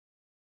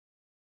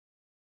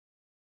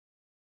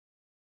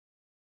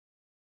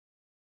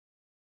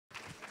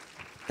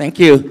Thank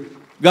you.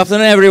 Good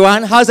afternoon,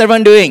 everyone. How's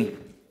everyone doing?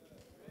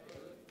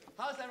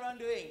 How's everyone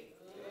doing?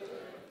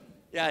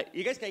 Yeah,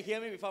 you guys can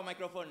hear me before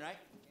microphone, right?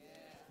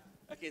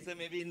 Yeah. Okay, so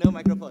maybe no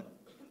microphone.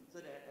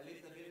 So that at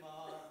least a bit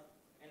more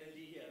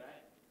energy here,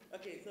 right?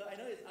 Okay, so I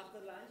know it's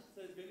after lunch,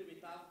 so it's going to be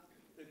tough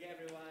to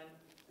get everyone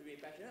to be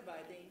passionate,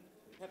 but I think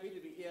happy to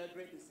be here,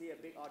 great to see a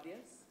big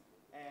audience,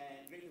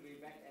 and great to be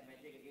back at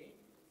Magic again.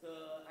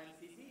 So I'm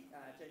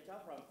Chen Chow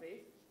from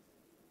Fave.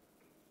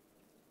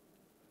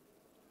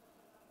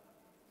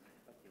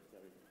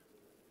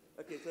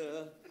 Okay,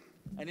 so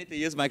I need to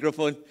use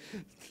microphone.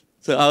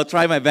 So I'll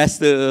try my best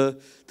to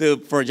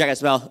project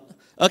as well.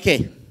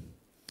 Okay.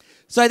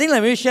 So I think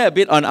let me share a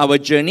bit on our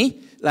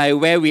journey, like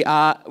where we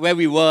are, where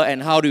we were,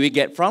 and how do we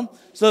get from.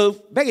 So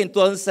back in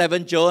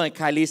 2007, Joe and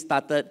Kylie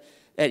started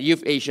at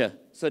Youth Asia.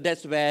 So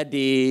that's where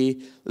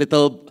the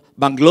little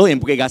bungalow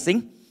in Bukit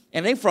Gasing.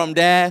 And then from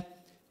there,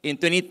 in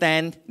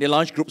 2010, they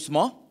launched Group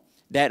Small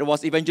that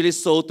was eventually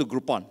sold to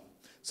Groupon.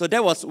 So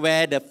that was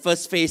where the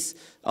first phase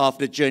of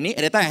the journey.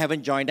 At the time, I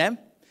haven't joined them,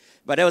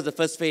 but that was the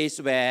first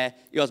phase where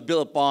it was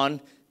built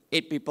upon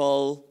 8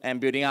 people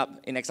and building up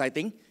in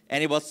exciting.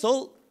 And it was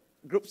sold.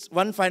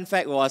 One fun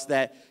fact was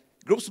that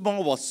Group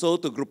Small was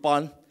sold to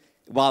Groupon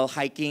while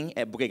hiking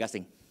at Bukit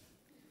Gasing.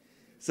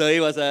 So it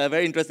was a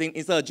very interesting.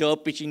 Instead of Joe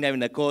pitching them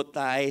in a coat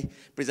tie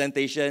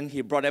presentation,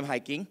 he brought them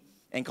hiking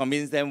and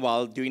convinced them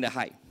while doing the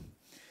hike.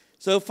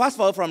 So fast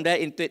forward from there,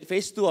 in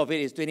phase 2 of it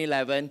is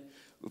 2011.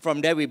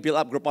 From there, we built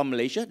up Groupon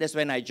Malaysia. That's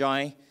when I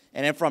joined.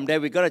 And then from there,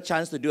 we got a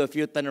chance to do a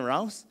few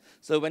turnarounds.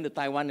 So we went to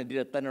Taiwan and did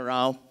a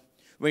turnaround.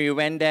 When we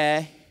went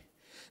there,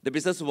 the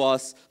business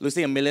was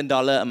losing $1 million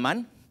a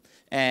month.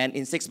 And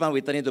in 6 months,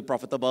 we turned into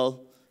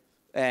profitable.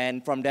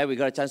 And from there, we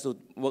got a chance to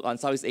work on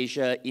Southeast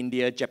Asia,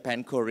 India,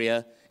 Japan,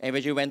 Korea, and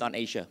eventually went on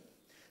Asia.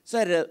 So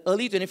at the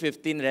early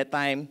 2015, at that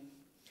time,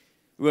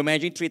 we were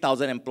managing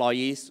 3,000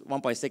 employees,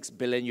 $1.6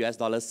 billion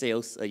US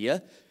sales a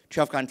year,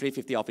 12 countries,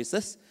 50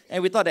 offices.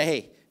 And we thought that,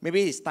 hey,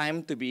 maybe it's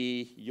time to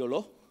be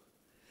YOLO.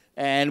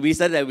 And we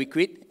said that we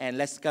quit and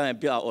let's come and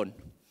build our own.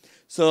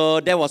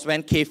 So that was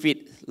when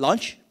K-Fit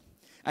launched.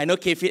 I know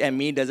K-Fit and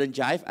me doesn't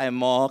jive. I'm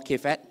more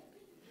K-Fat.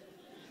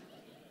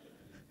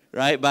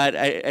 Right? But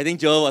I think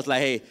Joe was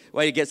like, hey,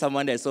 why you get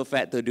someone that's so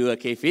fat to do a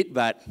K-Fit?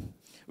 But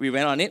we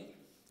went on it.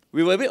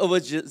 We were a bit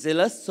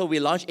overzealous, so we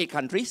launched 8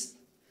 countries.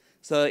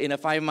 So in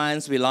 5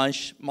 months, we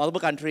launched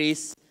multiple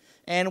countries.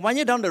 And 1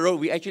 year down the road,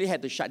 we actually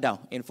had to shut down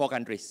in 4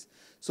 countries.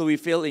 So we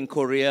failed in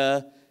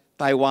Korea,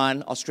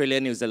 Taiwan, Australia,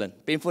 New Zealand.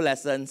 Painful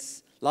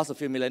lessons, lost a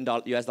few million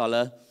US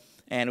dollar,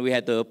 and we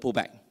had to pull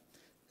back.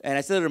 And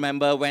I still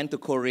remember went to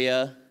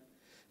Korea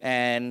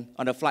and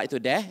on the flight to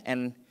there,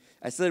 and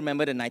I still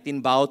remember the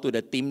 19 bow to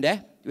the team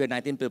there. We had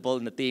 19 people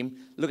in the team,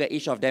 look at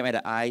each of them at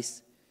the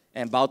eyes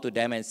and bow to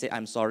them and say,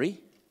 I'm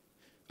sorry,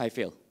 I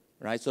failed,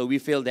 right? So we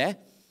failed there,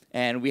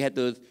 and we had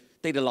to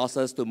take the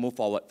losses to move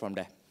forward from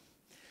there.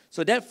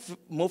 So that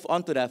moved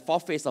on to the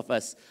 4th phase of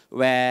us,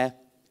 where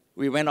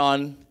we went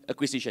on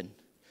acquisition.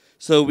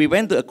 So we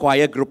went to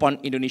acquire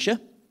Groupon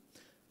Indonesia,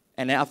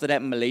 and then after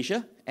that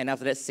Malaysia, and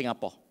after that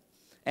Singapore.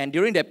 And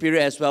during that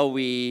period as well,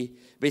 we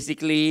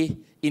basically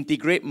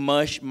integrate,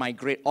 merge,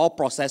 migrate all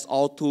process,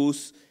 all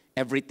tools,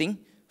 everything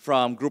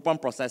from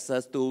Groupon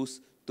processes, tools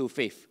to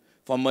Fave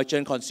for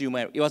merchant,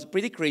 consumer. It was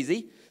pretty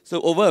crazy.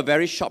 So over a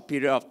very short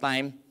period of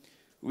time,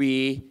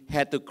 we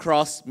had to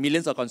cross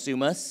millions of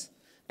consumers,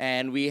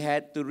 and we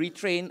had to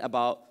retrain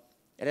about,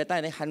 at that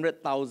time,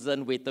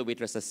 100,000 waiter,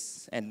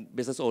 waitresses, and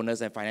business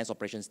owners and finance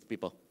operations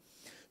people.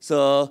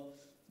 So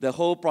the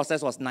whole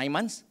process was 9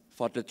 months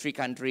for the 3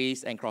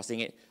 countries and crossing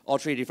it, all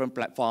 3 different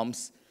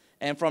platforms.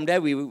 And from there,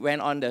 we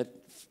went on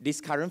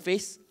this current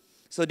phase.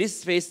 So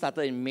this phase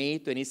started in May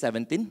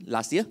 2017,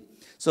 last year.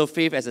 So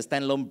Fave as a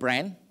standalone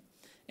brand.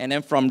 And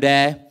then from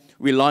there,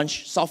 we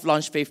soft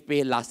launched Fave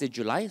Pay last year,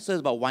 July. So it's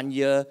about 1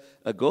 year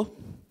ago.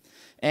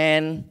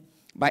 And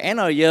by end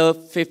of the year,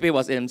 Fave Pay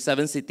was in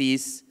 7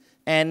 cities.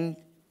 And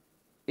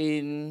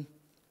in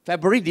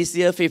February this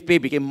year, Fave Pay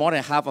became more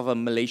than half of a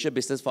Malaysia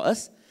business for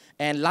us.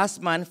 And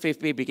last month, Fave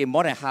Pay became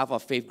more than half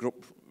of Fave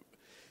Group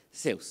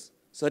sales.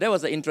 So that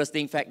was an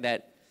interesting fact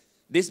that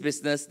this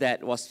business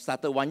that was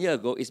started 1 year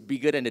ago is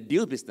bigger than the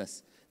deal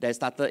business that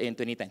started in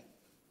 2010.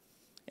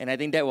 And I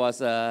think that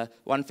was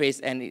one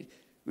phase, and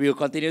we will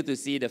continue to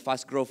see the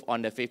fast growth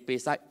on the Fave Pay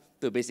side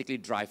to basically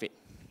drive it.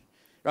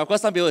 Of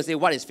course, some people will say,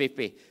 what is Fave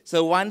Pay?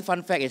 So one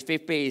fun fact is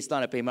Fave Pay is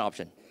not a payment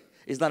option.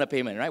 It's not a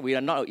payment, right? We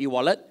are not an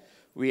e-wallet.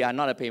 We are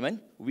not a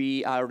payment.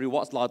 We are a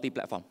rewards loyalty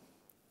platform.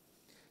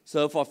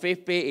 So for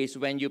Fave Pay is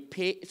when you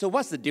pay. So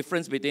what's the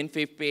difference between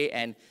Fave Pay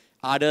and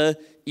other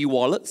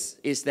e-wallets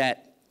is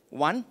that,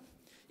 one,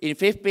 in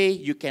Fave Pay,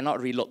 you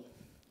cannot reload.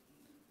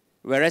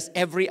 Whereas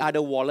every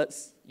other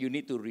wallets, you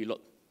need to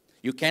reload.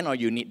 You can or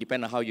you need,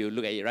 depending on how you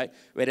look at it, right?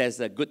 Whether it's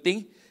a good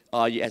thing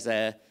or as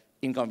an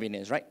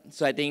inconvenience, right?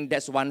 So I think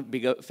that's one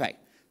bigger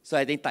fact. So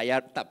I think tak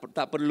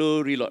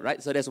perlu reload,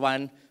 right? So that's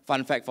one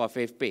fun fact for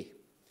Fave Pay.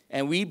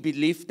 And we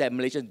believe that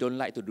Malaysians don't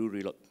like to do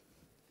reload.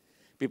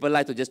 People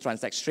like to just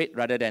transact straight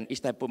rather than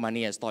each time put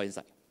money and store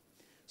inside.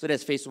 So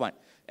that's phase one.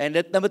 And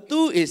the number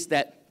two is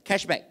that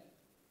cashback.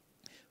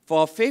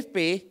 For Fave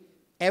Pay,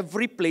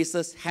 every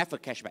places have a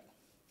cashback.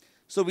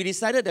 So we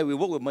decided that we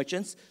work with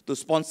merchants to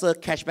sponsor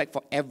cashback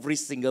for every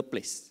single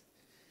place,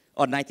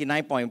 or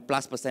 99+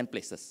 %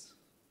 places,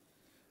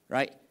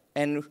 right?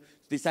 And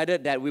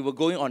decided that we were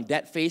going on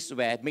that phase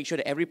where make sure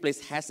that every place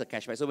has a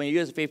cashback. So when you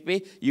use Fave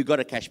Pay, you got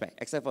a cashback,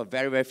 except for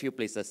very, very few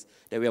places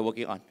that we are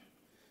working on.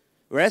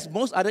 Whereas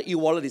most other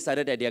e-wallet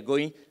decided that they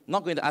are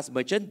not going to ask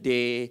merchant.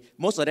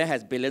 Most of them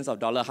has billions of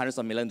dollars, hundreds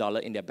of millions of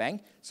dollars in their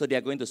bank, so they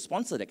are going to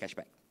sponsor the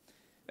cashback.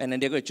 And then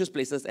they're going to choose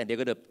places and they're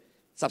going to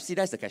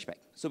subsidize the cashback.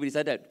 So we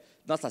decided that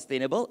not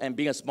sustainable, and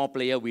being a small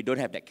player, we don't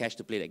have that cash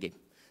to play that game.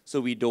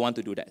 So we don't want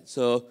to do that.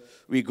 So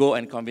we go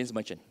and convince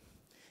merchant.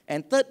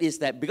 And third is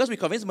that because we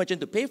convince merchant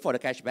to pay for the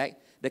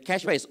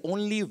cashback is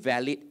only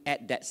valid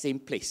at that same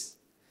place,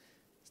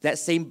 that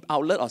same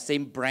outlet or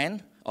same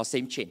brand or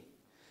same chain,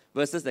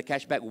 versus the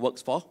cashback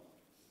works for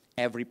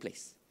every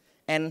place.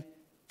 And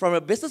from a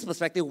business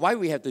perspective, why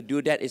we have to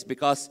do that is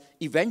because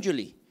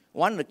eventually,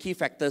 one of the key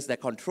factors that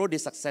control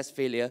this success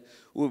failure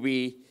will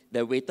be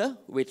the waiter,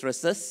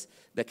 waitresses,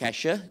 the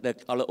cashier, the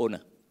outlet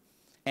owner.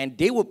 And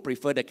they would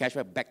prefer the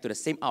cashback back to the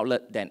same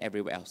outlet than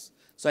everywhere else.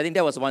 So I think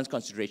that was one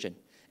consideration.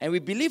 And we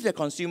believe the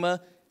consumer,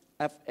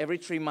 every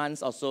 3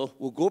 months or so,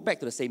 will go back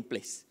to the same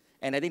place.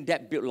 And I think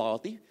that built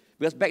loyalty.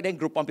 Because back then,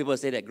 Groupon people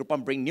say that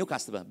Groupon bring new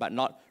customer, but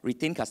not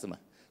retain customer.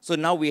 So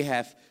now we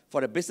have,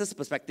 for the business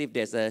perspective,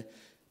 there's a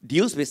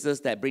deals business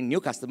that bring new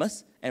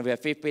customers, and we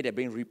have Fave Pay that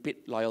bring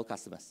repeat loyal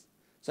customers.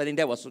 So I think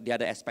that was the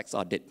other aspects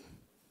of it.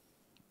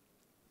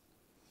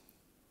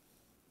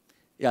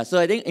 Yeah, so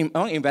I think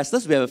among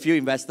investors, we have a few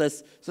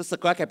investors. So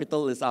Sequoia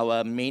Capital is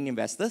our main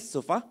investor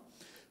so far.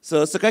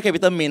 So Sequoia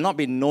Capital may not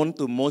be known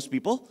to most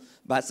people,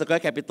 but Sequoia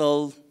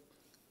Capital,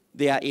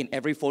 they are in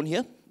every phone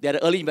here. They are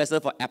the early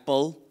investor for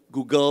Apple,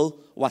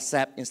 Google,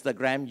 WhatsApp,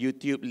 Instagram,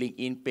 YouTube,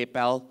 LinkedIn,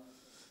 PayPal,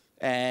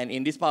 and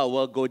in this part of the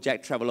world,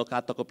 Gojek,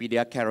 Traveloka,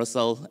 Tokopedia,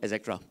 Carousel,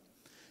 etc.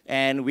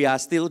 And we are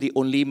still the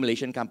only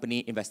Malaysian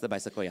company invested by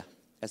Sequoia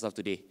as of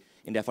today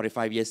in their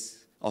 45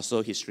 years or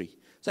so history.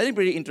 So I think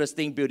pretty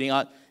interesting building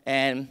out.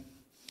 And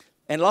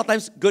a lot of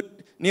times,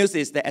 good news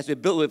is that as we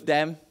build with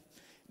them,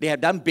 they have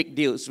done big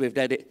deals with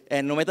that.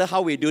 And no matter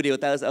how we do, they will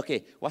tell us,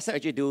 okay, WhatsApp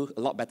actually do a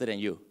lot better than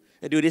you.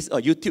 They do this, or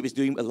YouTube is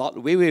doing a lot,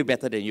 way, way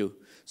better than you.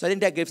 So I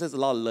think that gives us a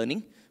lot of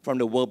learning from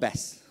the world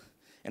best.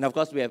 And of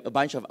course, we have a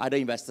bunch of other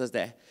investors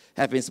that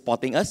have been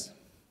supporting us.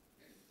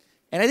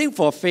 And I think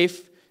for Fave,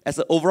 as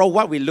an overall,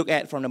 what we look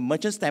at from the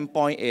merchant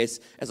standpoint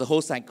is, as a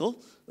whole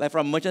cycle, like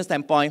from a merchant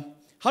standpoint,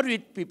 how do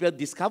people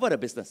discover the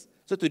business?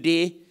 So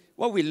today,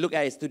 what we look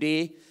at is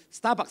today,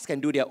 Starbucks can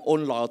do their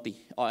own loyalty,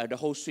 or the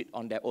whole suite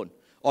on their own.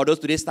 Although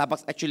today,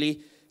 Starbucks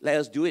actually let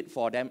us do it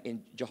for them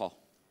in Johor.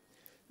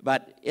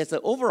 But as an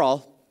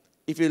overall,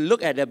 if you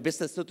look at the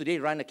business, so today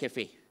run a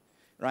cafe,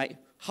 right?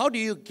 How do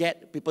you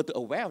get people to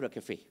aware of the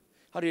cafe?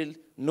 How do you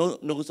know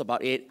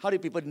about it? How do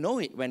people know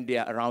it when they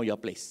are around your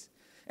place?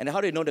 And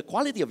how do you know the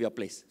quality of your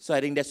place? So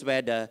I think that's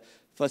where the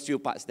first few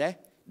parts there,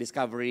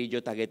 discovery,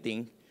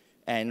 geo-targeting,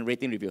 and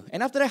rating review.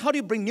 And after that, how do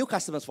you bring new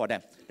customers for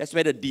them? That's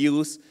where the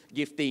deals,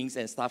 giftings,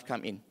 and stuff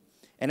come in.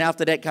 And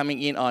after that,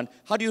 coming in on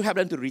how do you help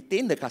them to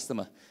retain the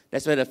customer?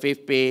 That's where the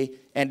Fave Pay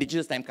and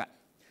digital stamp card.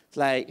 It's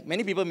like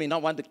many people may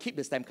not want to keep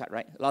the stamp card,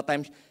 right? A lot of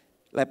times,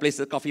 like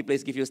places, coffee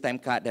place give you a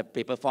stamp card, that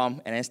paper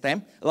form, and then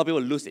stamp. A lot of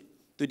people lose it.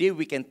 Today,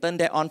 we can turn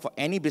that on for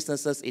any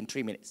businesses in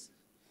 3 minutes.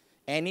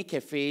 Any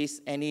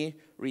cafes, any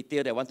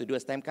retail that want to do a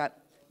stamp card,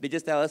 they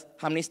just tell us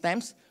how many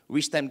stamps,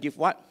 which stamp give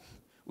what,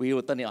 we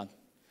will turn it on.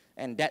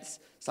 And that's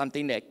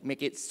something that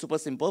make it super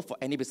simple for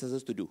any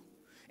businesses to do.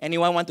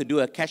 Anyone want to do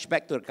a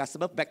cashback to a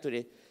customer, back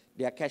to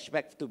their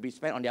cashback to be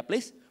spent on their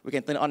place, we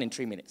can turn it on in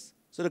 3 minutes.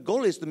 So the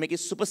goal is to make it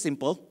super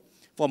simple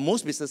for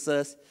most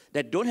businesses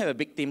that don't have a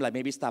big team like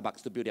maybe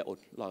Starbucks to build their own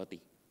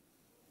loyalty.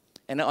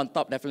 And then on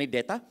top, definitely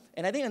data.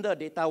 And I think under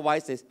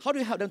data-wise is, how do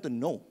you help them to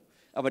know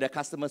about their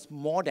customers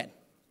more than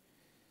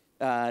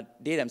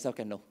they themselves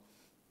can know,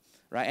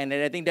 right? And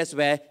then I think that's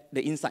where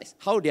the insights,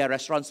 how their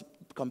restaurants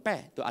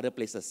compare to other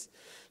places.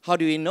 How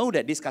do we know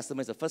that this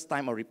customer is a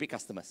first-time or repeat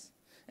customers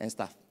and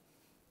stuff?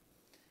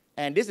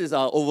 And this is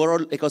our overall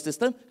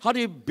ecosystem. How do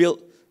you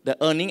build the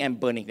earning and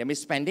burning? That means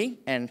spending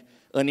and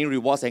earning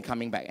rewards and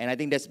coming back. And I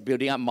think that's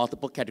building up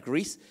multiple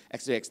categories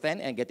as we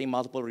extend and getting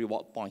multiple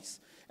reward points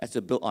as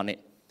we build on it.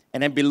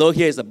 And then below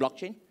here is the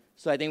blockchain.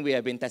 So I think we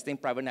have been testing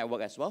private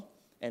network as well.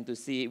 And to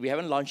see, we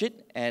haven't launched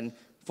it. And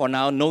for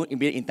now, no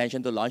immediate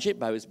intention to launch it,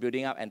 but it's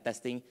building up and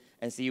testing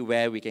and see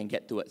where we can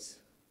get towards.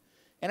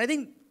 And I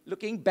think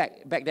looking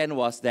back then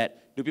was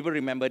that, do people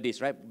remember this,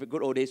 right? The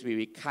good old days,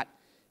 we cut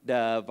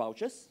the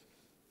vouchers.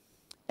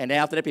 And then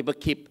after that, people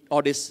keep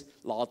all these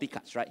loyalty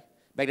cards, right?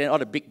 Back then, all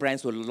the big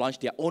brands will launch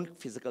their own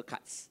physical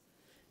cards.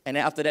 And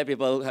then after that,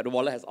 people have the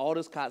wallet has all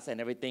those cards and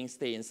everything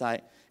stay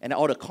inside, and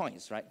all the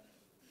coins, right?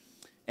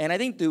 And I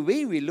think the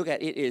way we look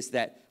at it is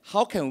that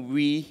how can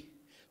we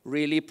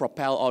really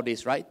propel all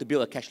this, right, to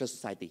build a cashless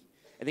society?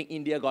 I think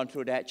India gone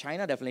through that.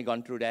 China definitely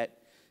gone through that.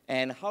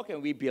 And how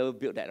can we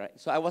build that, right?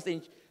 So I was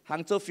in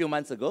Hangzhou a few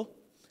months ago.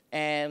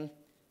 And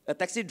a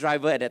taxi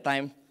driver at that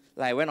time,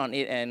 like, went on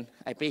it and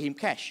I paid him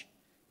cash.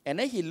 And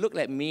then he looked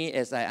at me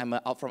as I'm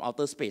out from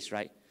outer space,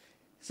 right?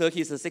 So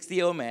he's a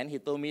 60-year-old man. He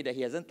told me that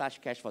he hasn't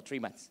touched cash for 3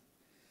 months.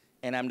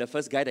 And I'm the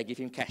first guy that give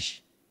him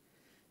cash,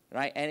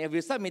 right? And if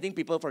you start meeting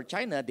people from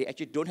China, they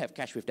actually don't have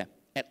cash with them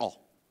at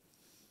all.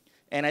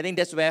 And I think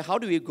that's where, how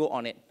do we go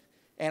on it?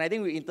 And I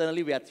think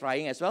internally we are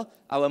trying as well.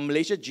 Our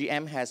Malaysia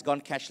GM has gone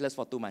cashless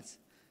for 2 months.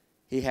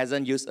 He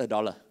hasn't used a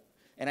dollar.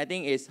 And I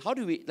think is, how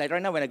do we, like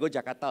right now when I go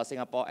Jakarta or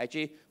Singapore,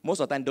 actually most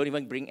of the time don't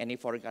even bring any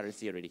foreign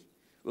currency already.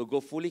 We'll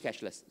go fully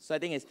cashless. So I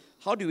think is,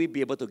 how do we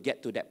be able to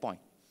get to that point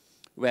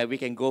where we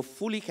can go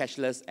fully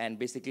cashless and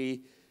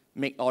basically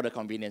make all the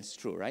convenience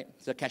true, right?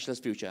 So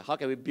cashless future, how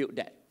can we build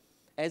that?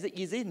 Is it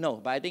easy? No,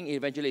 but I think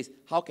eventually is,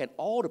 how can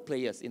all the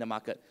players in the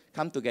market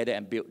come together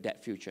and build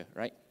that future,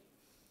 right?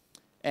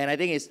 And I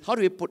think is, how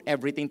do we put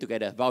everything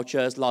together?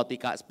 Vouchers, loyalty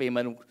cards,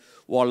 payment,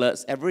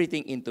 wallets,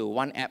 everything into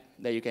one app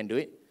that you can do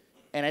it.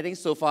 And I think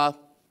so far,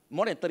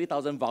 more than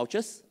 30,000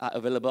 vouchers are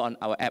available on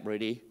our app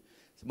already.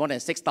 More than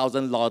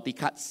 6,000 loyalty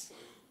cards.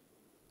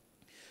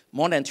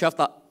 More than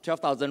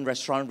 12,000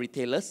 restaurant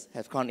retailers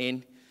have gone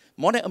in.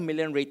 More than 1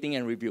 million rating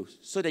and reviews,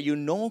 so that you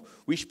know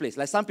which place.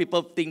 Like some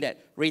people think that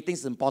rating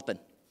is important,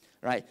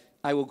 right?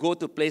 I will go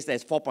to a place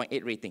that's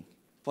 4.8 rating.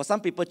 For some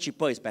people,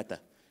 cheaper is better.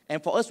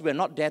 And for us, we're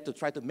not there to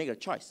try to make a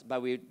choice,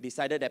 but we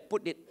decided that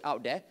put it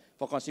out there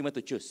for consumer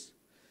to choose.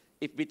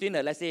 If between,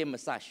 let's say,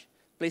 massage,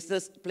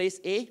 place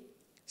A,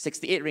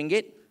 68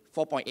 ringgit,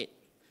 4.8.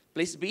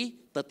 Place B,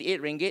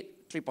 38 ringgit,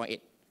 3.8.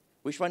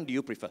 Which one do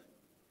you prefer?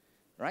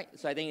 Right?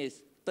 So I think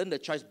it's turn the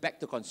choice back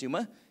to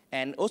consumer.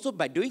 And also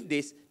by doing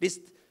this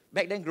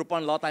back then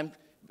Groupon, a lot of time,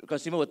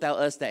 consumer would tell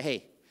us that,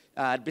 hey,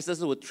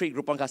 businesses would treat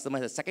Groupon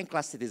customers as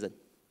second-class citizens,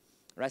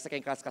 right?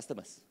 Second-class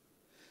customers.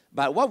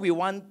 But what we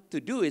want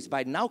to do is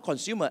by now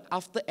consumer,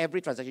 after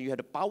every transaction, you have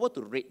the power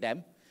to rate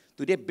them.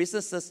 Today,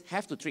 businesses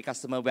have to treat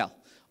customer well,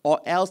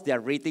 or else their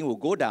rating will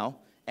go down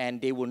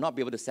and they will not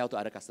be able to sell to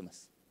other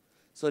customers.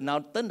 So now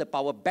turn the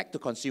power back to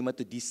consumer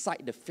to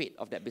decide the fate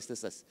of their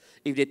businesses.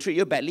 If they treat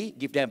you badly,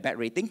 give them a bad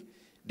rating,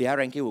 their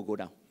ranking will go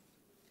down.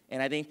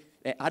 And I think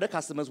that other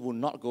customers will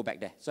not go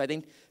back there. So I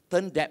think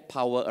turn that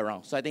power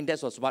around. So I think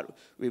that's what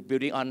we're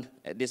building on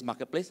at this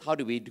marketplace. How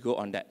do we go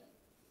on that?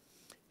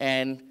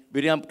 And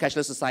building on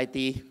cashless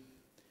society.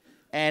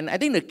 And I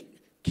think the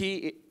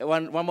key,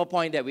 one more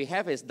point that we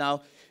have is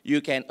now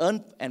you can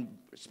earn and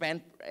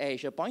spend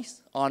Asia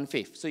points on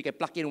Fave. So you can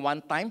plug in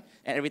one time,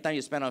 and every time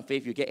you spend on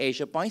Fave, you get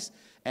Asia points.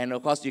 And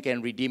of course, you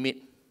can redeem it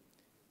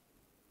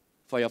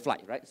for your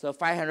flight, right? So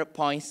 500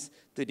 points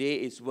today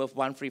is worth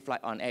 1 free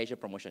flight on Asia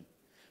promotion,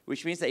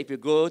 which means that if you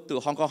go to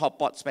Hong Kong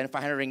Hotpot, spend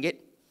 500 ringgit,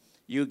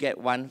 you get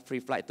 1 free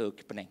flight to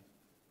Penang,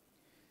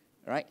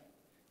 right?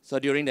 So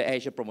during the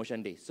Asia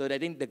promotion day. So I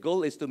think the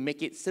goal is to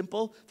make it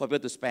simple for people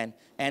to spend,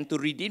 and to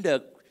redeem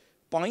the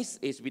points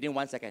is within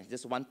 1 second,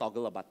 just one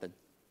toggle a button.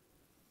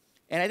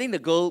 And I think the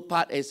goal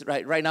part is,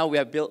 right now we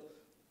have built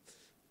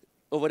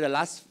over the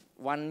last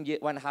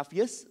 1.5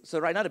 years. So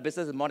right now the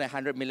business is more than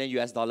 100 million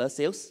US dollar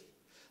sales.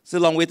 Still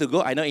a long way to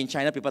go. I know in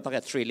China people talk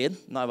about trillion,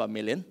 not about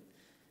million.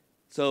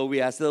 So we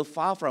are still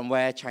far from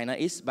where China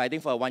is. But I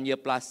think for a 1 year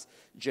plus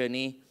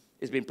journey,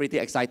 it's been pretty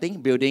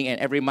exciting, building,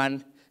 and every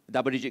month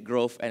double-digit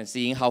growth and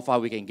seeing how far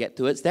we can get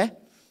towards there.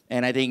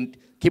 And I think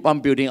keep on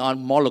building on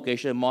more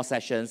locations, more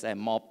sessions, and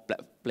more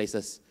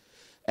places.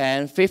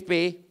 And Fave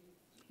Pay,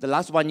 the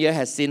last 1 year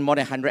has seen more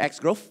than 100x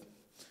growth.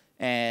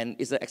 And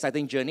it's an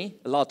exciting journey,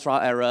 a lot of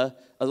trial error,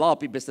 a lot of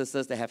big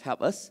businesses that have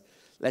helped us.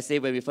 Let's say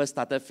when we first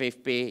started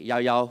Fave Pay,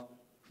 Yeoh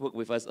worked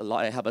with us a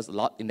lot and helped us a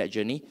lot in that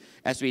journey.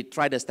 As we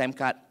tried the stamp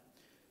card,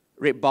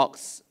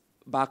 Redbox,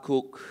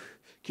 Barcook,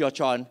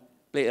 Kyochon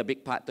played a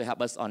big part to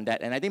help us on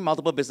that. And I think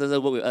multiple businesses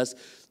work with us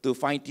to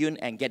fine-tune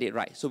and get it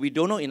right. So we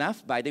don't know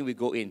enough, but I think we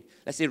go in.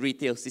 Let's say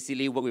retail,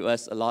 Cecily worked with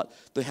us a lot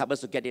to help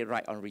us to get it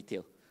right on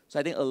retail. So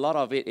I think a lot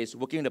of it is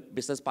working with the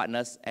business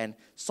partners and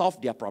solve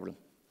their problem.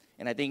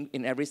 And I think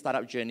in every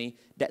startup journey,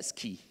 that's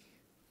key.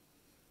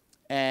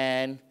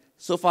 And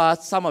so far,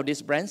 some of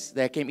these brands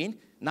that came in,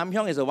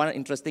 Namhyong is one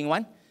interesting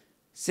one.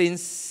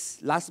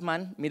 Since last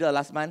month, middle of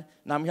last month,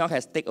 Namhyong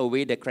has taken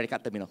away the credit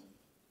card terminal.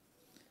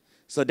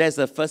 So that's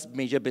the first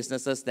major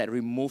businesses that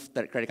removed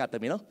the credit card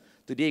terminal.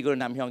 Today, you go to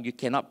Namhyong, you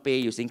cannot pay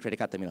using credit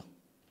card terminal.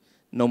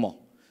 No more.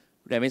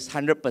 That means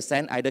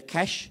 100% either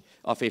cash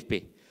or Fave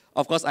Pay.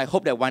 Of course, I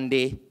hope that one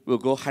day we'll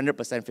go 100%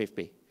 Fave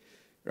Pay,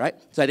 right?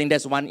 So I think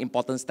that's one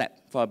important step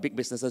for big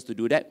businesses to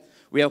do that.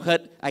 We have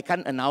heard, I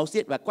can't announce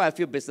it, but quite a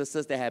few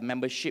businesses that have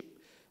membership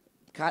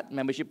card,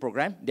 membership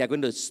program, they are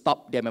going to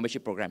stop their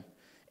membership program.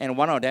 And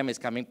one of them is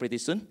coming pretty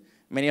soon.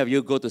 Many of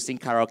you go to sing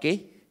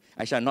karaoke.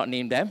 I shall not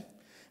name them,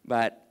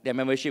 but their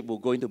membership will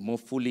going to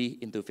move fully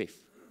into Fave.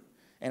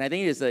 And I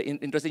think it's an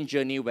interesting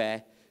journey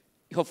where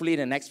hopefully in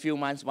the next few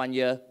months, 1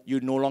 year,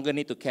 you no longer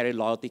need to carry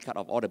loyalty card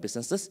of all the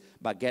businesses,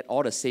 but get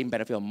all the same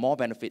benefit or more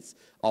benefits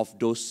of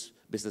those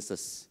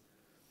businesses.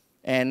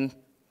 And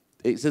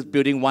it's just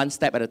building one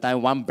step at a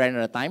time, one brand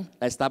at a time.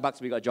 At Starbucks,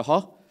 we got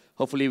Johor.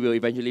 Hopefully, we'll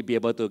eventually be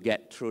able to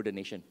get through the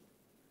nation.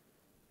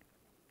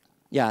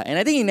 Yeah, and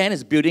I think in the end,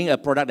 it's building a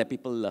product that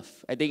people love.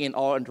 I think in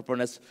all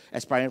entrepreneurs,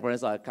 aspiring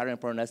entrepreneurs or current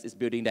entrepreneurs, is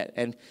building that.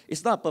 And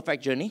it's not a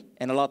perfect journey,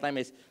 and a lot of time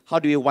is how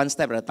do you one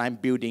step at a time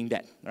building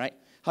that, right?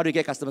 How do you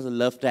get customers to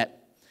love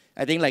that?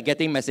 I think like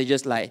getting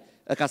messages like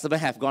a customer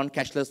have gone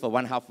cashless for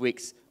 1.5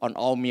 weeks on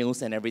all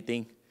meals and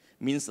everything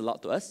means a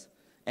lot to us.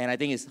 And I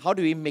think it's how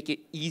do we make it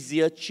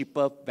easier,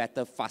 cheaper,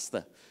 better,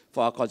 faster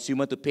for our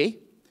consumer to pay,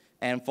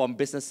 and from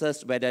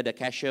businesses, whether the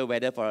cashier,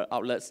 whether for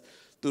outlets,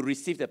 to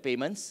receive the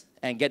payments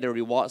and get the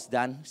rewards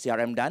done,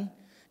 CRM done,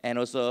 and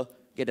also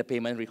get the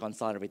payment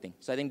reconciled and everything.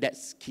 So I think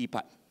that's key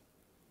part.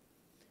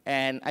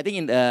 And I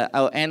think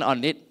I'll end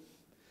on it.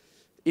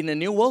 In the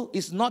new world,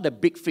 it's not the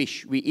big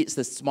fish which eats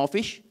the small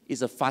fish,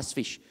 it's a fast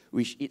fish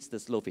which eats the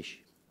slow fish.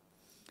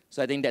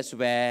 So I think that's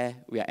where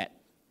we are at.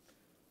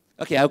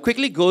 Okay, I'll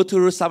quickly go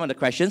through some of the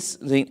questions.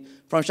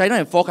 From China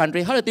and 4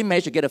 countries, how did they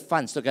manage to get the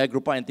funds to get a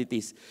group of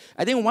entities?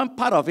 I think one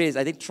part of it is,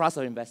 I think, trust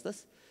of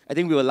investors. I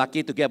think we were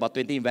lucky to get about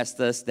 20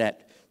 investors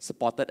that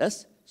supported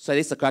us. So I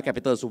think Sequoia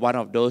Capital is one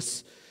of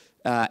those.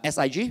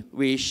 SIG,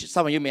 which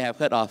some of you may have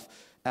heard of,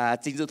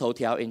 Jingzi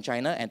Toutiao in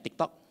China and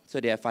TikTok. So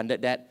they have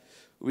funded that.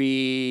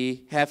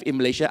 We have in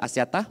Malaysia,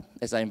 Axiata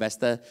as our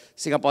investor.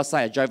 Singapore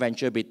side, a joint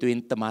venture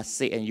between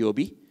Temasek and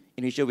UOB.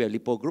 Initially, we have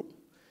Lipo Group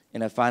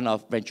in a fund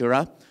of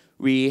Ventura.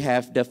 We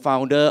have the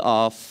founder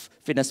of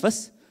Fitness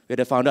First. We have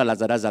the founder of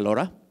Lazada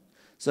Zalora.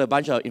 So a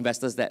bunch of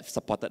investors that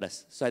supported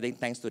us. So I think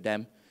thanks to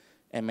them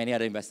and many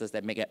other investors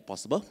that make it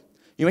possible.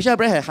 You mentioned our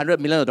brand had $100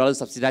 million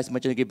subsidized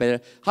merchant to get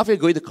better. How are we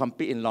going to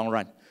compete in long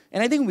run?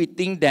 And I think we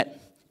think that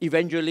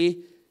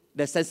eventually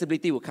the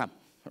sensibility will come,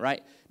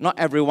 right? Not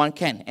everyone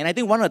can. And I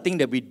think one of the things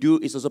that we do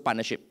is also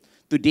partnership.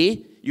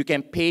 Today, you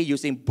can pay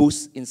using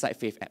Boost inside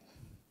Fave app.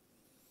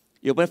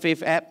 You open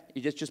Fave app,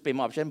 you just choose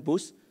payment option,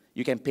 Boost,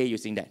 you can pay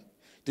using that.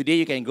 Today,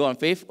 you can go on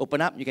Fave, open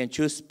up, you can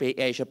choose Pay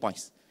AirAsia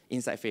points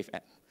inside Fave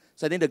app.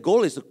 So I think the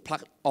goal is to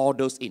plug all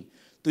those in.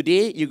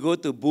 Today, you go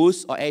to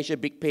Boost or AirAsia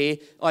Big Pay,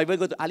 or even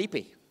go to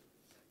Alipay.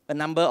 A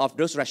number of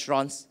those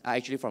restaurants are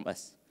actually from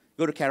us.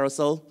 Go to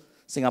Carousel,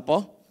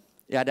 Singapore.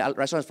 Yeah, the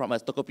restaurants from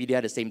us,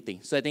 Tokopedia, the same thing.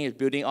 So I think it's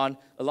building on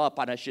a lot of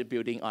partnership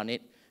building on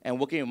it and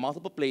working with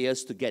multiple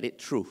players to get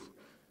it through.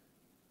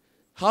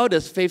 How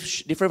does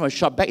Fave differ from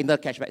Shopback in the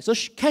cashback? So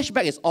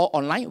cashback is all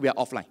online, we are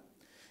offline.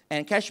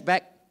 And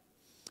cashback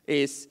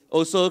is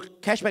also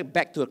cashback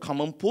back to a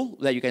common pool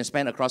that you can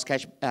spend across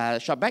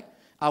Shopback.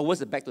 Ours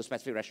is back to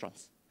specific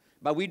restaurants.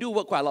 But we do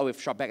work quite a lot with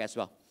Shopback as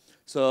well.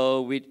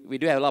 So we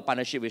do have a lot of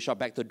partnership with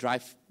Shopback to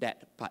drive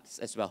that parts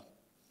as well.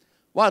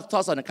 What are the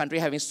thoughts on the country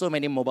having so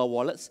many mobile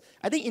wallets?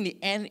 I think in the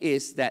end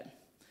is that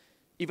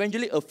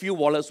eventually a few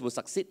wallets will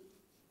succeed.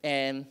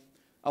 And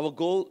our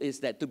goal is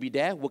that to be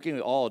there working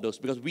with all of those,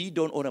 because we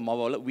don't own a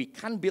mobile wallet. We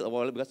can't build a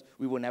wallet because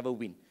we will never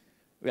win.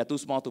 We are too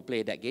small to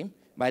play that game.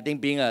 But I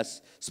think being a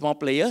small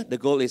player, the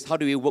goal is how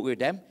do we work with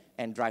them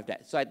and drive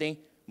that. So I think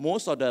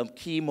most of the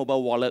key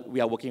mobile wallet,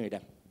 we are working with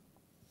them.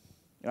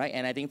 Right?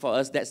 And I think for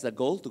us, that's the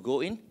goal, to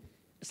go in.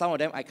 Some of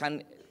them, I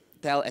can't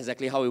tell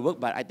exactly how it works,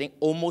 but I think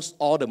almost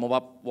all the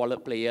mobile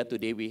wallet player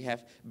today, we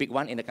have big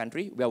one in the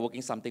country, we are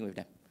working something with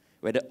them,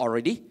 whether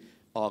already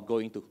or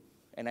going to.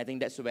 And I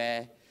think that's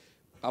where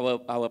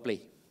our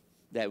play,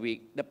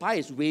 the pie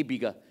is way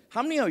bigger.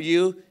 How many of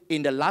you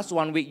in the last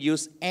 1 week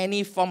use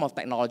any form of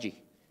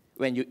technology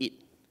when you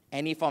eat?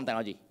 Any form of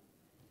technology,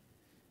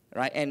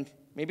 right? And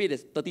maybe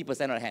there's 30% of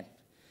the hand.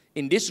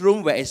 In this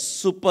room where it's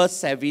super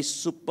savvy,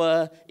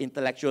 super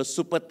intellectual,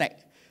 super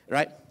tech,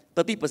 right?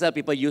 30% of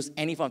people use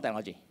any form of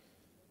technology.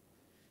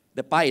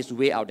 The pie is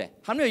way out there.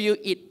 How many of you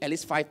eat at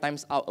least 5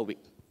 times out a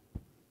week?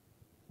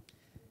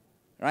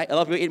 Right? A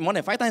lot of people eat more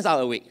than 5 times out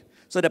a week.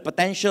 So the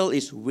potential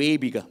is way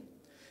bigger.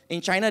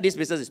 In China, this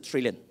business is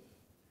trillion.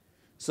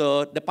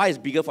 So the pie is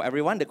bigger for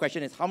everyone. The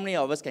question is how many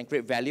of us can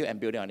create value and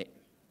build on it?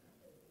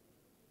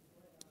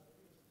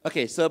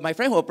 Okay, so my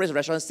friend who operates a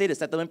restaurant said the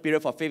settlement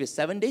period for Fave is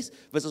 7 days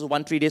versus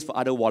 1-3 days for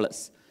other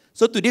wallets.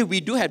 So today we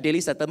do have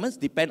daily settlements,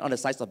 depend on the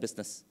size of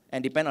business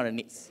and depend on the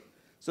needs.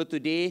 So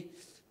today,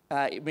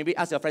 maybe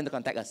ask your friend to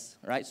contact us,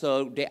 right?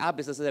 So there are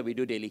businesses that we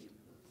do daily.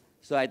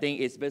 So I think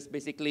it's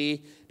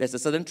basically, there's a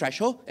certain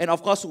threshold. And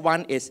of course,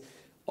 one is,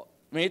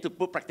 we need to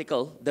put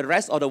practical, the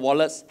rest of the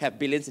wallets have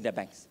billions in their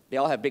banks. They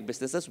all have big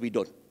businesses, we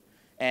don't.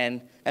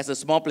 And as a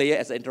small player,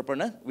 as an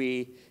entrepreneur,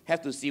 we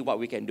have to see what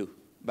we can do.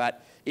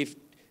 But if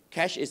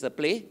cash is a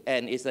play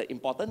and is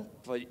important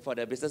for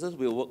the businesses,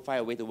 we'll find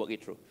a way to work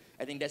it through.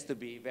 I think that's to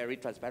be very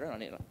transparent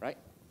on it, right?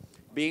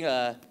 Being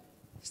a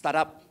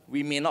startup,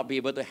 we may not be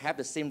able to have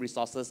the same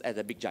resources as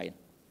a big giant.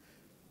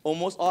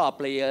 Almost all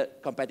our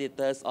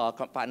competitors or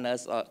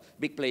partners or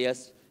big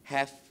players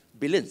have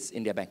billions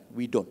in their bank.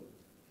 We don't.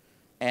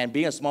 And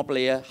being a small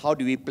player, how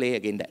do we play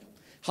against that?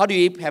 How do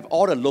we have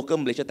all the local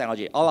Malaysian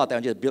technology? All our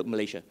technology is built in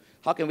Malaysia.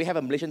 How can we have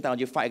a Malaysian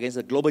technology fight against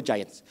the global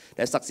giants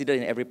that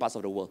succeeded in every part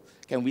of the world?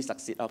 Can we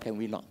succeed or can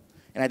we not?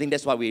 And I think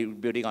that's why we're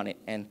building on it.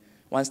 And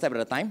one step at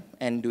a time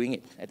and doing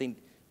it. I think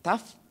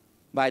tough,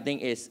 but I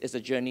think it's a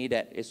journey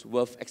that is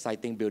worth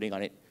exciting building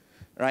on it.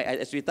 Right?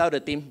 As we tell the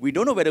team, we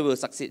don't know whether we'll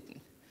succeed,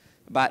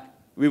 but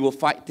we will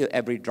fight till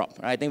every drop.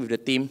 Right? I think with the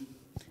team,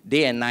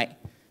 day and night.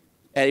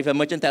 And if a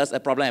merchant tells us a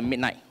problem at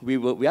midnight,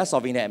 we are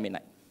solving that at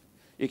midnight.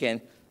 You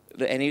can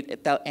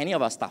tell any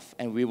of our staff,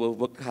 and we will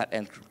work hard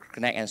and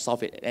connect and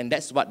solve it. And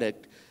that's what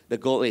the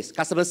goal is.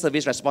 Customer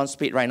service response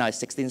speed right now is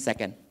 16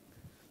 seconds.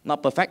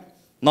 Not perfect.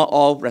 Not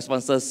all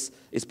responses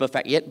is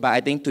perfect yet, but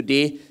I think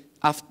today,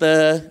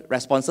 after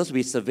responses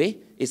we survey,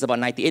 it's about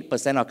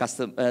 98% of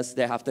customers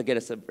that after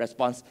get a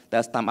response,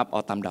 that's thumb up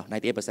or thumb down.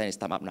 98% is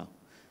thumb up now.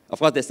 Of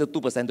course, there's still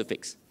 2% to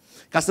fix.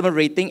 Customer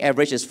rating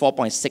average is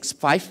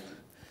 4.65,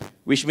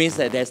 which means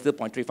that there's still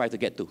 0.35 to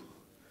get to.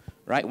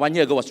 Right? 1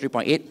 year ago was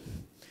 3.8.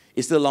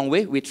 It's still a long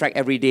way. We track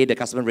every day the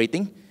customer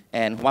rating,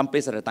 and one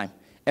place at a time.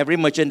 Every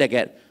merchant that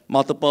get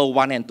multiple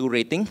 1 and 2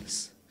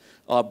 ratings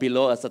or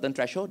below a certain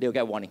threshold, they'll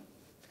get warning.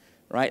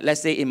 Right?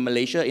 Let's say in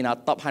Malaysia, in our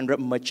top 100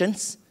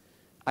 merchants,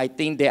 I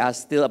think there are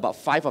still about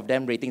 5 of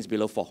them ratings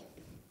below 4.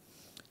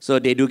 So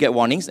they do get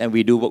warnings, and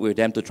we do work with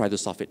them to try to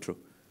solve it through.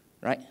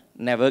 Right?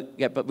 Never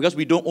get, because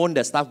we don't own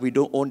their stuff, we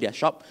don't own their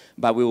shop,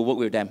 but we will work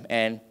with them.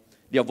 And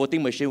your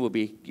voting machine will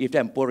be give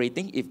them poor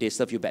rating if they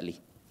serve you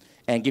badly,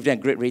 and give them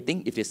great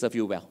rating if they serve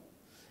you well.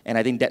 And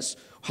I think that's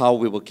how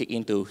we will kick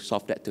in to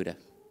solve that to them.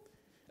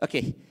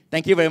 Okay,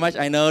 thank you very much.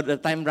 I know the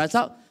time runs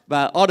out,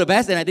 but all the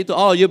best, and I think to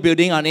all of you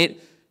building on it,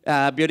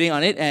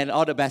 and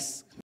all the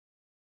best.